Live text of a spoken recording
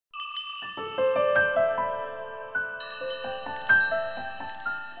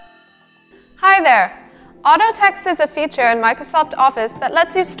Hi there! AutoText is a feature in Microsoft Office that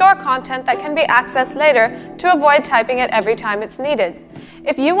lets you store content that can be accessed later to avoid typing it every time it's needed.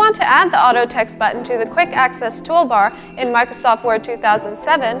 If you want to add the AutoText button to the Quick Access Toolbar in Microsoft Word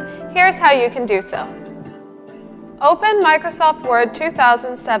 2007, here's how you can do so. Open Microsoft Word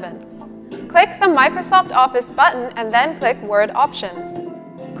 2007. Click the Microsoft Office button and then click Word Options.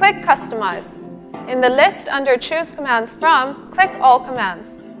 Click Customize. In the list under Choose Commands From, click All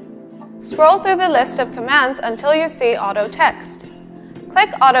Commands. Scroll through the list of commands until you see AutoText. Click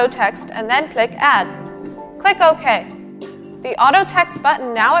AutoText and then click Add. Click OK. The AutoText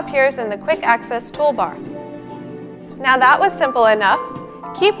button now appears in the Quick Access Toolbar. Now that was simple enough.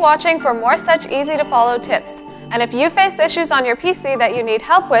 Keep watching for more such easy-to-follow tips. And if you face issues on your PC that you need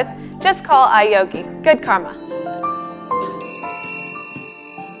help with, just call iYogi. Good karma.